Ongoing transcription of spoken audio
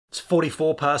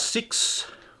44 past 6.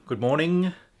 Good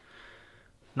morning.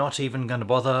 Not even going to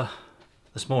bother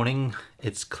this morning.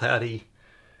 It's cloudy.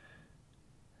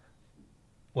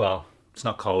 Well, it's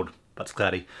not cold, but it's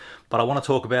cloudy. But I want to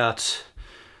talk about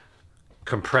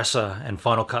Compressor and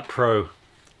Final Cut Pro,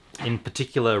 in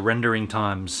particular rendering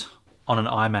times on an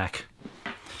iMac.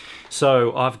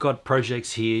 So I've got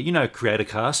projects here, you know,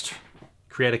 CreatorCast.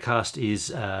 CreatorCast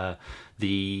is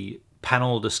the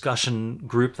panel discussion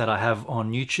group that I have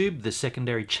on YouTube, the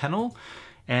secondary channel.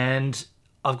 And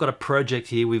I've got a project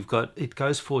here. It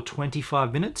goes for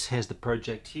 25 minutes. Here's the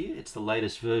project here. It's the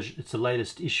latest version. It's the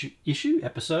latest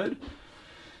episode.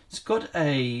 It's got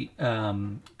a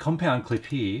compound clip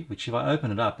here, which if I open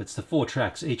it up, it's the 4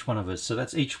 tracks, each one of us. So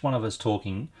that's each one of us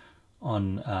talking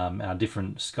on our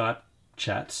different Skype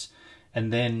chats.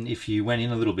 And then if you went in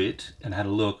a little bit and had a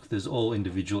look, there's all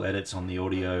individual edits on the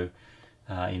audio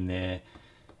in there.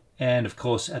 And of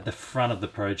course, at the front of the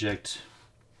project,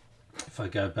 if I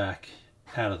go back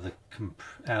out of the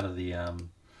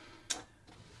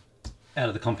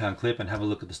compound clip and have a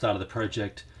look at the start of the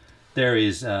project, there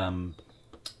is all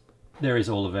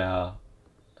of our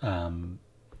what am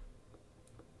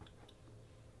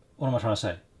I trying to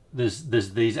say?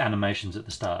 There's these animations at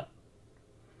the start.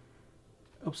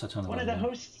 Oops, I turned the one of the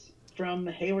hosts from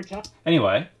Hayward Top.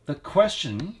 Anyway, the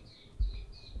comment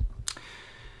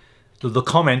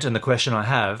and the question I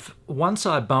have, once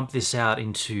I bump this out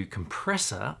into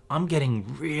Compressor, I'm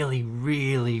getting really,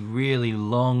 really, really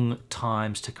long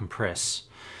times to compress.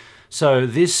 So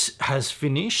this has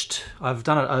finished. I've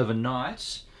done it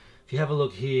overnight. If you have a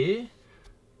look here,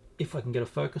 if I can get a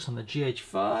focus on the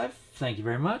GH5, thank you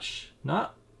very much. No,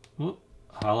 whoop,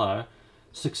 hello.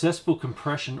 Successful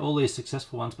compression, all these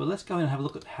successful ones, but let's go in and have a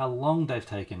look at how long they've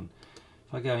taken.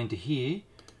 If I go into here,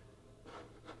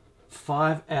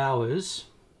 5 hours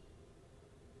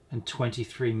and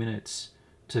 23 minutes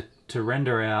to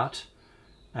render out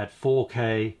at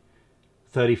 4K,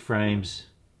 30 frames.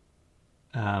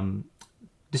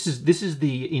 This is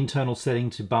the internal setting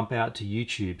to bump out to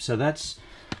YouTube. So that's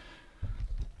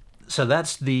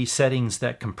the settings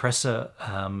that Compressor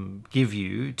give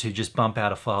you to just bump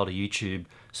out a file to YouTube.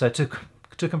 So to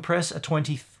compress a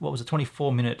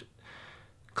 24-minute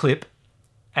clip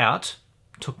out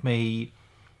took me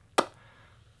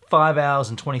 5 hours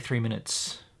and 23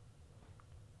 minutes.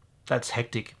 That's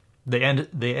hectic.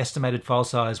 The estimated file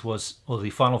size was, or the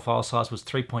final file size was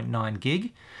 3.9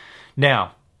 gig.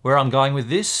 Now, where I'm going with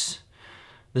this,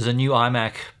 there's a new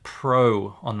iMac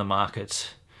Pro on the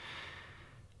market.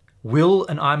 Will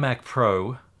an iMac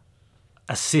Pro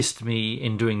assist me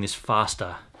in doing this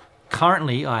faster?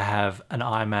 Currently, I have an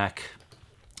iMac.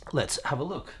 Let's have a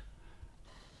look.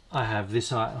 I have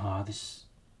this.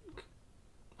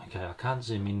 Okay, I can't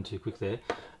zoom in too quick there.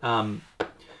 4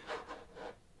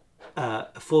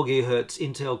 GHz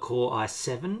Intel Core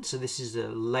i7. So this is a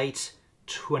late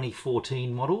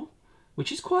 2014 model,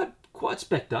 which is quite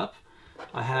spec'd up.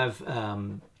 I have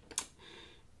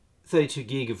 32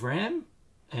 gig of RAM.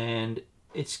 And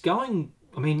it's going,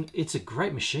 I mean, it's a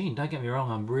great machine, don't get me wrong,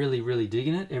 I'm really, really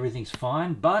digging it, everything's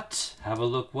fine, but have a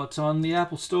look what's on the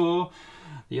Apple Store.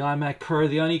 The iMac Pro,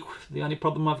 the only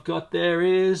problem I've got there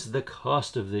is the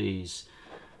cost of these.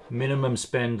 Minimum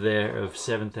spend there of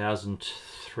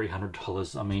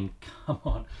 $7,300, I mean, come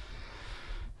on.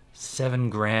 $7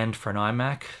 grand for an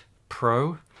iMac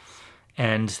Pro.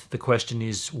 And the question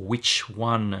is, which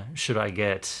one should I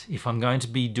get? If I'm going to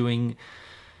be doing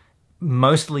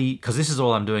mostly, because this is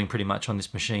all I'm doing pretty much on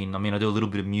this machine. I mean, I do a little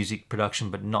bit of music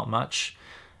production, but not much.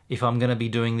 If I'm going to be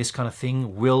doing this kind of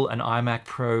thing, will an iMac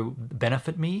Pro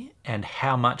benefit me? And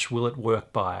how much will it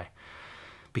work by?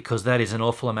 Because that is an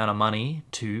awful amount of money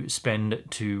to spend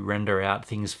to render out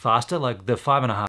things faster. Like the 5.5